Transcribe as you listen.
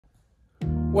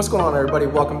What's going on, everybody?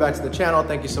 Welcome back to the channel.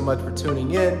 Thank you so much for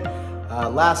tuning in.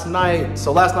 Last night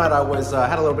I was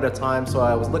had a little bit of time, so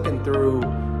I was looking through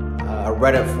a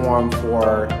Reddit forum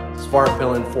for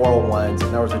Svartpilen 401s,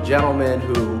 and there was a gentleman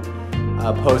who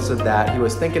posted that he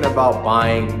was thinking about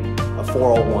buying a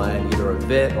 401, either a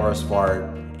Vit or a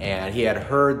Svart, and he had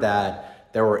heard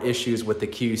that there were issues with the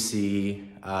QC,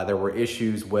 there were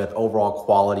issues with overall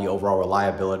quality, overall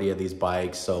reliability of these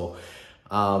bikes. So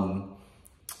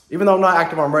even though I'm not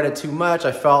active on Reddit too much,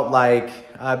 I felt like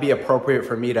it'd be appropriate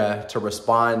for me to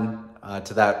respond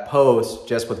to that post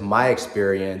just with my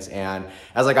experience. And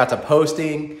as I got to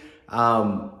posting,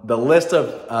 the list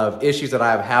of issues that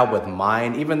I've had with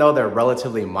mine, even though they're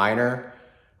relatively minor,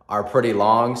 are pretty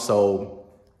long. So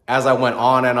as I went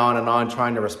on and on and on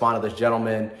trying to respond to this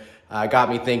gentleman, got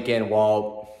me thinking,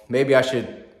 well, maybe I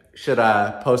should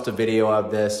post a video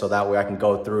of this so that way I can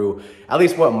go through at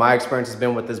least what my experience has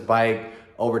been with this bike.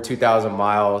 Over 2,000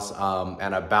 miles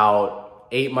and about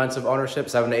 8 months of ownership,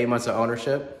 7 to 8 months of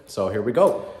ownership. So here we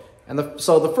go. And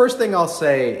so the first thing I'll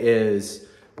say is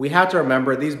we have to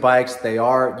remember these bikes,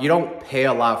 you don't pay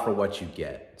a lot for what you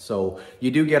get. So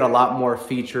you do get a lot more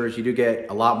features, you do get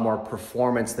a lot more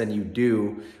performance than you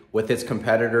do with its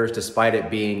competitors, despite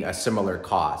it being a similar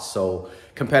cost. So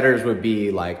competitors would be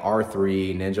like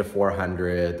R3, Ninja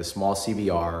 400, the small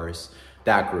CBRs,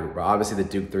 that group, right? Obviously the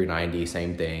Duke 390,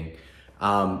 same thing.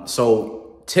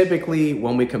 So typically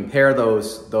when we compare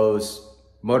those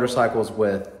motorcycles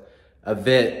with a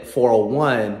Vit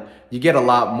 401, you get a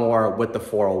lot more with the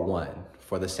 401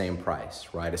 for the same price,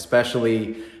 right?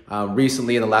 Especially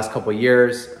recently in the last couple of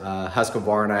years,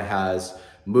 Husqvarna has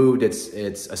moved its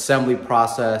assembly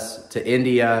process to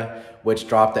India, which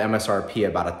dropped the MSRP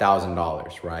about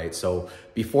 $1,000, right? So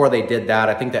before they did that,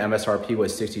 I think the MSRP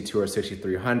was 62 or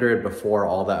 6,300 before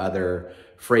all the other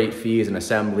freight fees and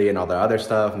assembly and all the other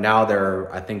stuff. Now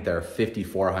I think they're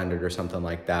 5,400 or something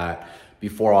like that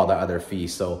before all the other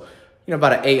fees. So, you know,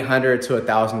 about an $800 to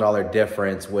 $1,000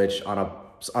 difference, which on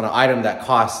an item that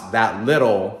costs that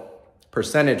little,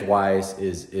 percentage-wise,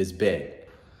 is big.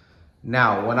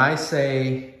 Now, when I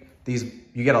say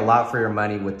you get a lot for your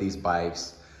money with these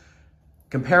bikes,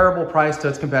 comparable price to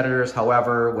its competitors.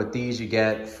 However, with these, you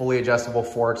get fully adjustable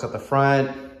forks at the front,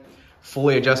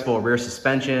 fully adjustable rear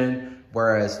suspension,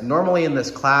 whereas normally in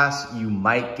this class, you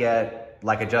might get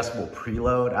like adjustable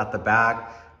preload at the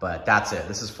back, but that's it.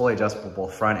 This is fully adjustable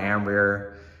both front and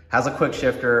rear. Has a quick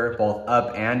shifter both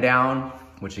up and down,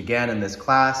 which again, in this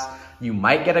class, you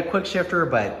might get a quick shifter,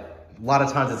 but a lot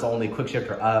of times it's only quick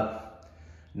shifter up,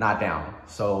 not down.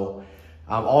 So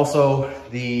also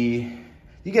you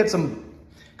get some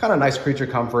kind of nice creature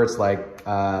comforts, like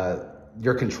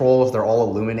your controls, they're all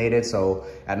illuminated. So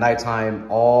at nighttime,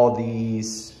 all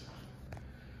these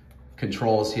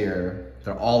controls here,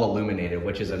 they're all illuminated,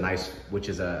 which is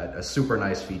a super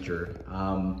nice feature.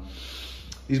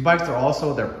 These bikes are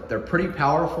also, they're pretty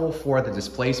powerful for the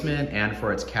displacement and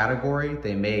for its category.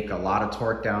 They make a lot of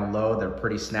torque down low. They're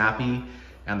pretty snappy,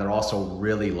 and they're also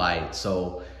really light.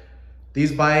 So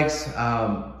these bikes,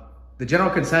 the general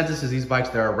consensus is these bikes,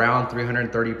 they're around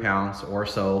 330 pounds or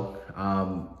so.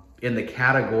 In the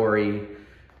category,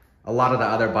 a lot of the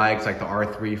other bikes, like the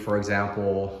R3, for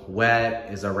example,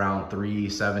 wet is around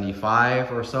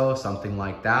 375 or so, something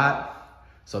like that.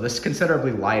 So this is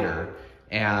considerably lighter.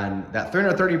 And that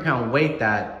 330 pound weight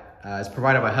that is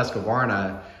provided by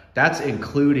Husqvarna, that's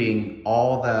including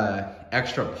all the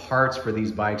extra parts for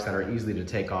these bikes that are easy to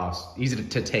take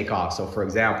off. So for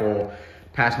example,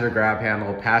 passenger grab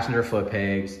handle, passenger foot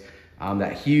pegs,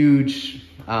 that huge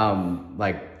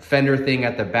like fender thing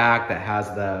at the back that has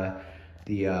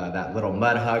that little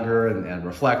mud hugger and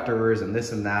reflectors and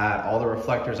this and that, all the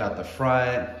reflectors at the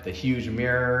front, the huge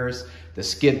mirrors, the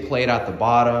skid plate at the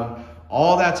bottom,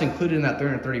 all that's included in that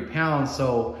 330 pounds.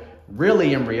 So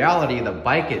really, in reality, the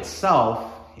bike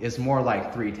itself is more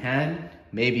like 310,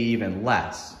 maybe even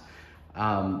less,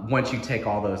 once you take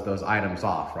all those items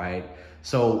off, right?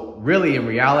 So really, in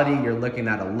reality, you're looking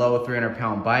at a low 300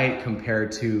 pound bike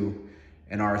compared to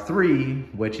an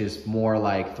R3, which is more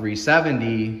like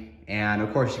 370. And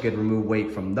of course you could remove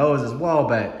weight from those as well,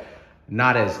 but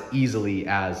not as easily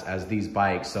as these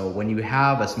bikes. So when you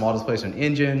have a small displacement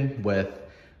engine with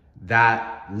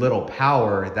that little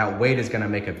power, that weight is gonna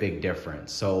make a big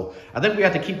difference. So I think we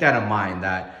have to keep that in mind,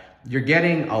 that you're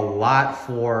getting a lot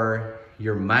for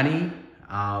your money.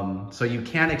 So you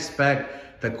can't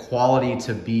expect the quality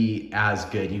to be as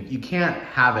good. You can't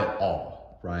have it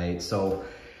all, right? So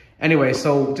anyway,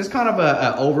 so just kind of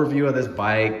an overview of this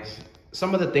bike.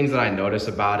 Some of the things that I notice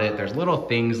about it, there's little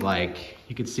things like,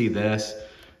 you can see this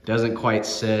doesn't quite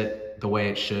sit the way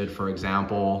it should, for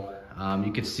example.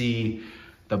 You can see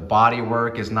the body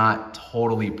work is not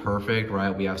totally perfect,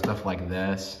 right? We have stuff like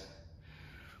this.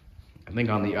 I think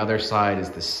on the other side is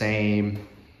the same.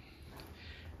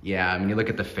 Yeah, I mean, you look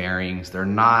at the fairings,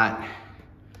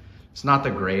 it's not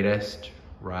the greatest,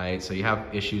 right? So you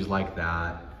have issues like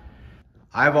that.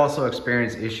 I've also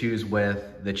experienced issues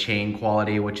with the chain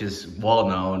quality, which is well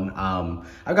known.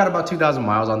 I've got about 2,000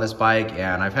 miles on this bike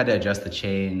and I've had to adjust the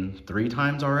chain 3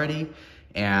 times already.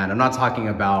 And I'm not talking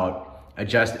about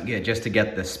adjusting it just to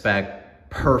get the spec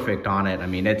perfect on it. I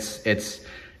mean,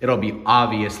 it'll be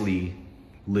obviously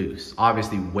loose,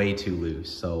 obviously way too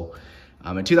loose. So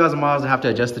at 2,000 miles, I have to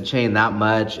adjust the chain that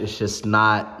much. It's just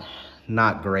not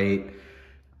great.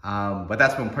 But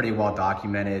that's been pretty well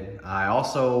documented. I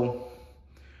also,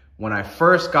 when I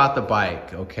first got the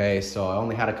bike, okay, so I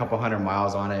only had a couple 100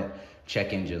 miles on it,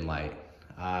 check engine light.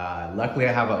 Luckily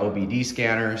I have an OBD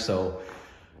scanner, so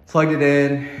plugged it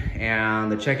in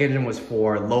and the check engine was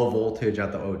for low voltage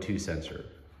at the O2 sensor.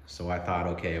 So I thought,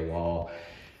 okay, well,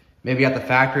 maybe at the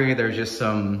factory there's just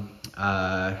some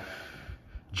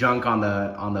junk on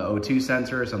the O2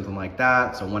 sensor or something like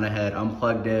that. So went ahead,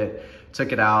 unplugged it,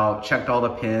 took it out, checked all the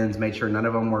pins, made sure none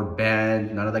of them were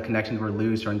bent, none of the connections were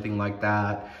loose or anything like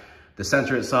that. The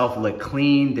sensor itself looked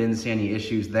clean, didn't see any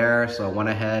issues there. So I went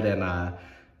ahead and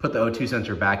put the O2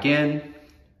 sensor back in,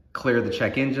 cleared the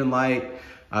check engine light.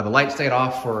 The light stayed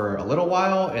off for a little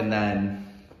while and then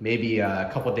maybe a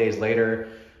couple days later,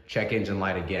 check engine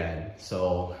light again.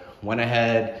 So went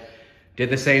ahead, did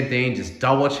the same thing, just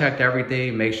double checked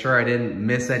everything, make sure I didn't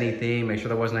miss anything, make sure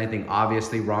there wasn't anything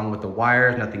obviously wrong with the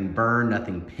wires, nothing burned,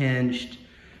 nothing pinched,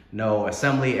 no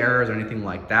assembly errors or anything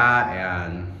like that,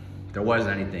 and there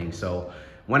wasn't anything. So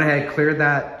went ahead, cleared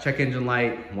that check engine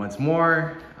light once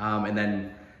more, and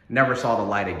then never saw the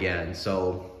light again.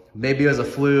 So maybe it was a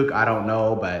fluke, I don't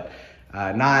know, but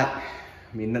I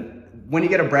mean, when you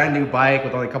get a brand new bike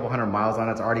with only a couple 100 miles on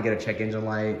it, to already get a check engine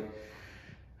light,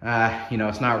 you know,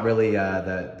 it's not really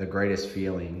the greatest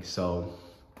feeling. So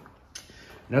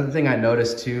another thing I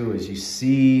noticed too is you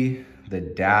see the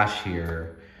dash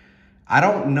here. I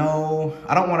don't know,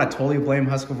 I don't want to totally blame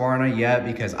Husqvarna yet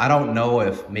because I don't know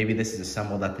if maybe this is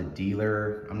assembled at the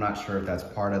dealer. I'm not sure if that's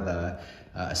part of the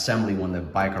assembly when the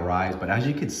bike arrives, but as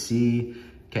you can see,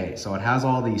 okay, so it has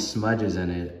all these smudges in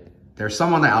it. There's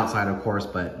some on the outside, of course,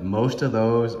 but most of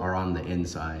those are on the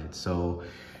inside. So,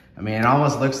 I mean, it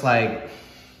almost looks like,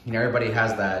 you know, everybody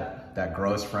has that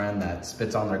gross friend that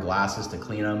spits on their glasses to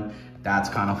clean them. That's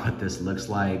kind of what this looks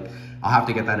like. I'll have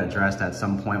to get that addressed at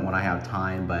some point when I have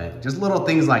time, but just little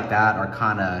things like that are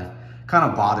kind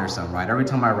of bothersome, right? Every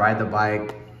time I ride the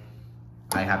bike,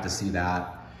 I have to see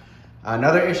that.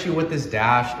 Another issue with this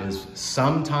dash is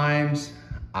sometimes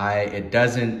I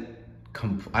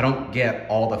don't get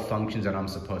all the functions that I'm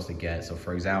supposed to get. So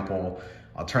for example,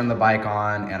 I'll turn the bike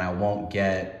on and I won't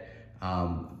get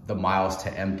the miles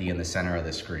to empty in the center of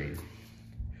the screen.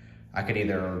 I could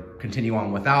either continue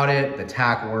on without it, the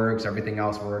tach works, everything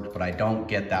else works, but I don't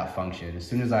get that function. As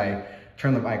soon as I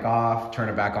turn the bike off, turn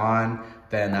it back on,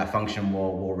 then that function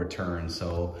will return.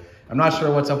 So I'm not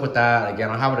sure what's up with that. Again,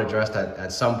 I'll have it addressed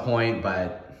at some point,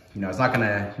 but you know, it's not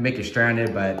gonna make you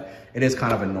stranded, but it is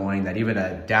kind of annoying that even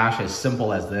a dash as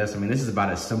simple as this, I mean, this is about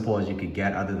as simple as you could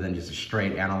get other than just a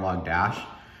straight analog dash,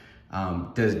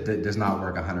 does not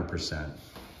work 100%.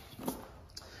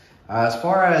 As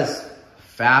far as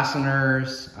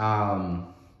fasteners,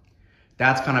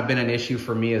 that's kind of been an issue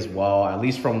for me as well, at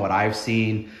least from what I've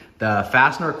seen. The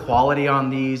fastener quality on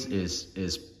these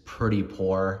is pretty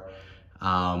poor.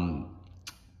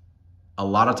 A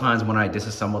lot of times when I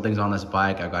disassemble things on this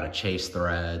bike, I've got to chase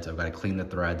threads, I've got to clean the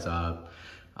threads up.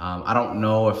 I don't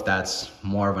know if that's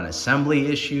more of an assembly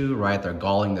issue, right? They're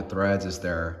galling the threads as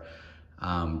they're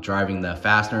driving the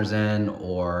fasteners in,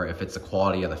 or if it's the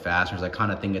quality of the fasteners. I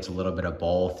kind of think it's a little bit of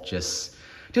both. Just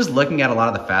looking at a lot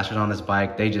of the fasteners on this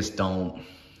bike, they don't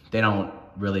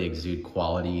really exude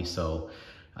quality. So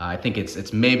I think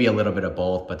it's maybe a little bit of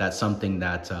both, but that's something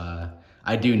that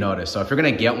I do notice. So if you're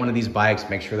gonna get one of these bikes,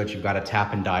 make sure that you've got a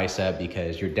tap and die set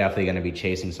because you're definitely gonna be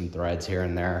chasing some threads here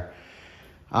and there.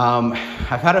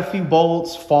 I've had a few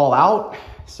bolts fall out,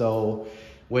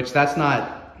 which that's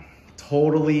not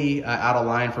totally out of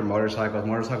line for motorcycles.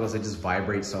 Motorcycles, they just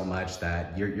vibrate so much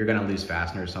that you're gonna lose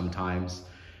fasteners sometimes.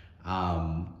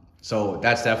 So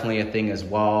that's definitely a thing as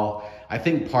well. I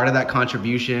think part of that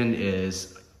contribution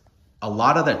is a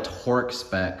lot of the torque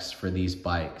specs for these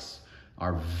bikes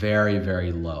are very,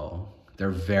 very low. They're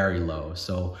very low.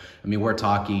 So, I mean, we're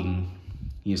talking,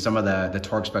 you know, some of the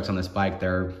torque specs on this bike,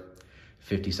 they're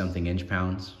 50 something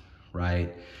inch-pounds,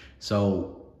 right?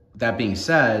 So that being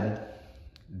said,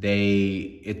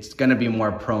 it's gonna be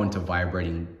more prone to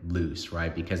vibrating loose,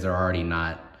 right? Because they're already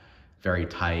not very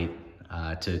tight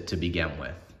to begin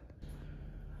with.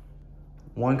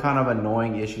 One kind of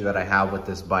annoying issue that I have with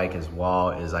this bike as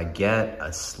well is I get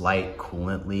a slight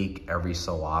coolant leak every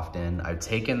so often. I've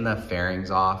taken the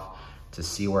fairings off to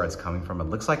see where it's coming from. It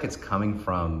looks like it's coming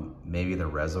from maybe the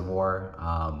reservoir,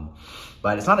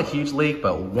 but it's not a huge leak,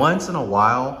 but once in a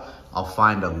while, I'll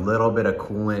find a little bit of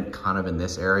coolant kind of in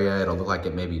this area. It'll look like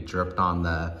it maybe dripped on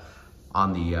the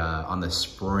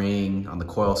spring, on the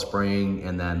coil spring,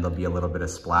 and then there'll be a little bit of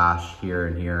splash here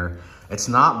and here. It's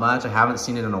not much, I haven't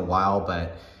seen it in a while,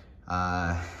 but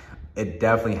it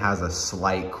definitely has a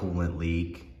slight coolant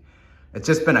leak. It's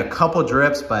just been a couple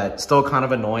drips, but still kind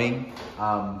of annoying.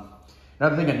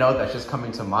 Another thing to note that's just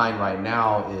coming to mind right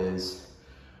now is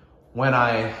when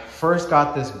I first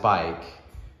got this bike,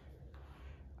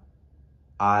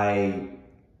 I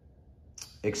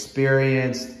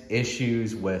experienced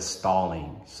issues with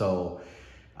stalling. So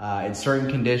in certain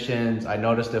conditions, I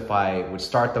noticed if I would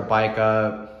start the bike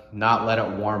up, not let it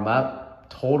warm up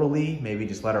totally, maybe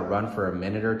just let it run for a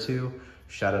minute or two,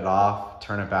 shut it off,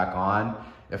 turn it back on.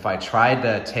 If I tried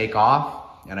to take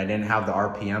off and I didn't have the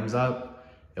RPMs up,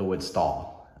 it would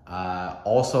stall.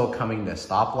 Also coming to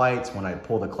stoplights, when I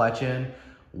pull the clutch in,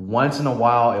 once in a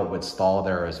while it would stall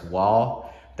there as well.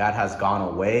 That has gone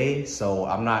away, so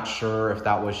I'm not sure if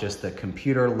that was just the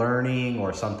computer learning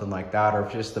or something like that, or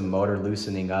if just the motor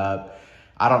loosening up.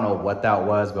 I don't know what that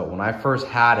was, but when I first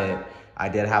had it, I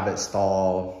did have it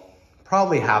stall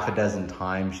probably half a dozen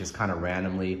times, just kind of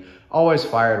randomly, always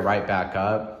fired right back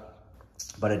up.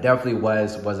 But it definitely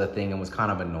was a thing and was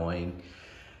kind of annoying.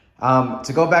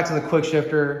 To go back to the quick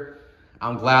shifter,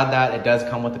 I'm glad that it does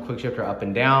come with the quick shifter up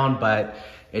and down, but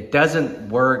it doesn't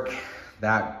work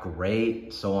that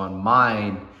great. So on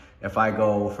mine, if I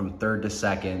go from third to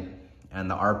second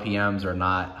and the RPMs are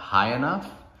not high enough,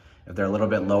 if they're a little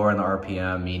bit lower in the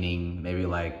RPM, meaning maybe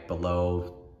like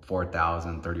below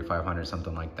 4,000, 3,500,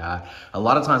 something like that, a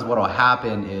lot of times what'll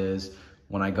happen is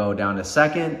when I go down to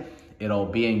second, it'll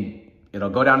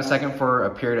go down to second for a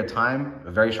period of time,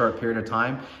 a very short period of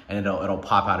time, and it'll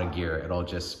pop out of gear. It'll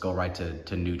just go right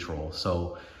to neutral.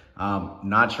 So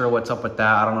not sure what's up with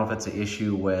that. I don't know if it's an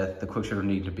issue with the quick shifter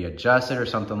needing to be adjusted or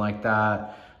something like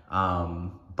that.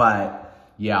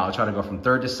 But yeah, I'll try to go from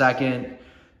third to second.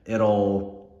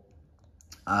 It'll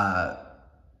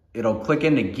click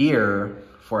into gear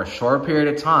for a short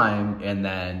period of time, and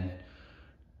then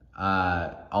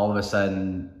all of a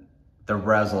sudden the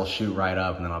revs will shoot right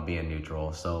up, and then I'll be in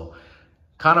neutral. So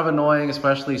kind of annoying,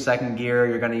 especially second gear.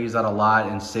 You're gonna use that a lot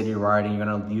in city riding. You're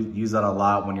gonna use that a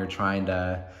lot when you're trying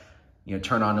to,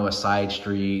 turn onto a side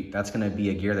street. That's gonna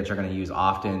be a gear that you're gonna use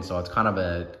often. So it's kind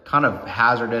of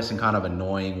hazardous and kind of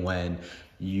annoying when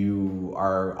you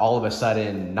are all of a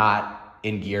sudden not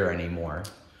in gear anymore.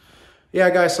 Yeah,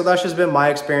 guys, so that's just been my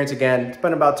experience. Again, it's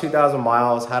been about 2,000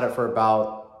 miles, had it for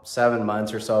about 7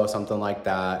 months or so, something like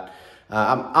that.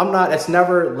 It's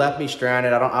never left me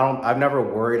stranded. I've never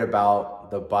worried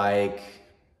about the bike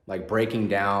like breaking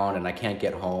down and I can't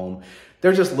get home.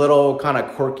 There's just little kind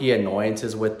of quirky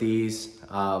annoyances with these.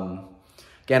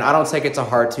 Again, I don't take it to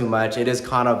heart too much. It is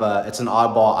kind of it's an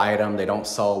oddball item. They don't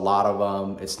sell a lot of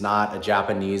them. It's not a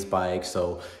Japanese bike,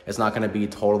 so it's not gonna be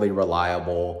totally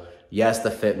reliable. Yes, the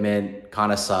fitment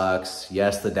kind of sucks.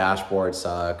 Yes, the dashboard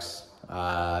sucks.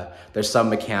 There's some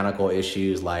mechanical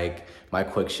issues like my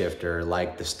quick shifter,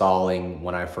 like the stalling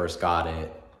when I first got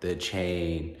it, the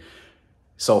chain,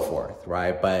 so forth,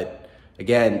 right? But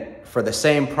again, for the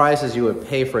same price as you would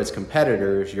pay for its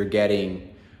competitors, you're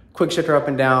getting quick shifter up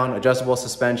and down, adjustable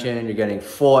suspension, you're getting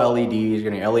full LEDs,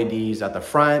 you're getting LEDs at the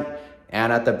front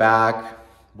and at the back,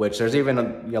 which there's even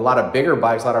a lot of bigger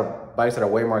bikes, a lot of bikes that are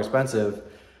way more expensive,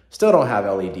 still don't have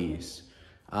LEDs.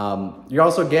 You're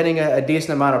also getting a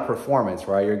decent amount of performance,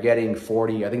 right? You're getting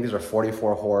 40, I think these are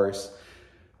 44 horse,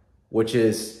 which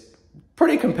is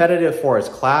pretty competitive for its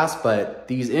class, but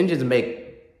these engines make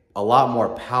a lot more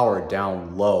power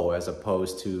down low as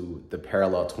opposed to the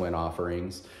parallel twin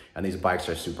offerings. And these bikes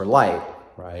are super light,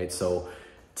 right? So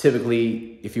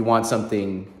typically, if you want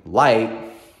something light,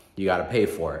 you gotta pay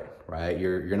for it, right?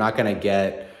 You're not gonna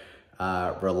get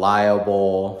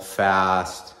reliable,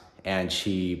 fast, and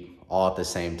cheap all at the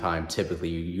same time. Typically,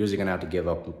 you're usually gonna have to give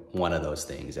up one of those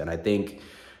things. And I think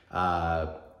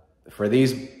for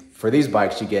these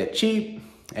bikes, you get cheap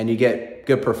and you get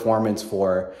good performance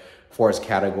for its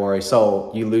category.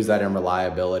 So you lose that in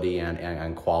reliability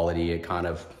and quality. It kind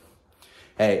of,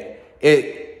 hey,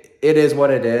 it is what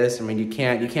it is. I mean, you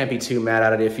can't be too mad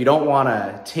at it. If you don't want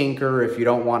to tinker, if you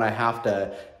don't want to have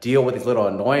to deal with these little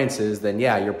annoyances, then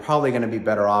yeah, you're probably going to be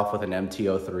better off with an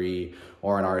MT-03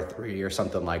 or an R3 or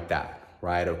something like that,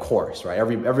 right? Of course, right?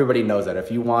 Everybody knows that if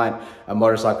you want a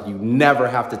motorcycle you never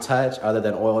have to touch other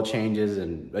than oil changes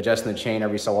and adjusting the chain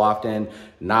every so often,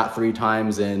 not 3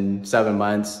 times in 7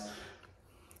 months,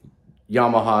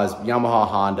 Yamaha,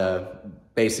 Honda,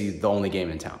 basically the only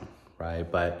game in town, right?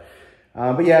 But yeah,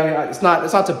 I mean, it's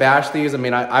not to bash these. I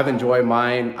mean, I've enjoyed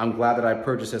mine. I'm glad that I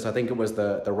purchased this. I think it was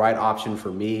the right option for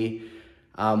me.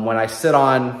 When I sat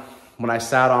on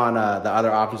the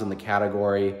other options in the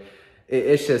category,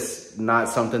 it's just not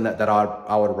something that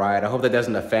I would ride. I hope that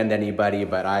doesn't offend anybody,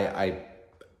 but I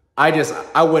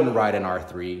wouldn't ride an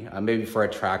R3, maybe for a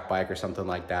track bike or something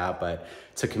like that. But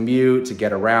to commute, to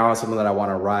get around, something that I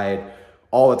want to ride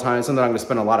all the time, something that I'm going to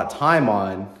spend a lot of time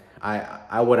on,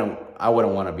 I wouldn't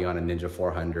want to be on a Ninja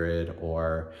 400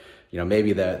 or, you know,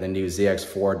 maybe the new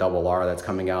ZX4RR that's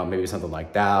coming out, maybe something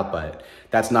like that. But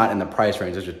that's not in the price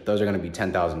range. Those are going to be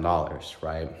 $10,000,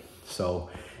 right? So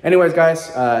anyways, guys,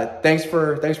 thanks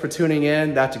for tuning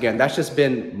in. That's just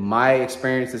been my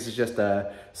experience. This is just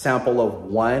a sample of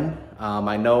one.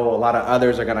 I know a lot of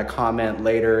others are going to comment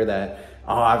later that,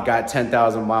 oh, I've got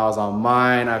 10,000 miles on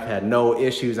mine. I've had no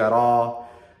issues at all.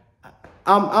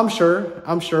 I'm sure,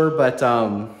 but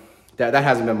that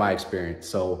hasn't been my experience.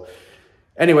 So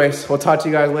anyways, we'll talk to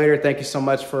you guys later. Thank you so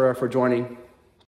much for joining.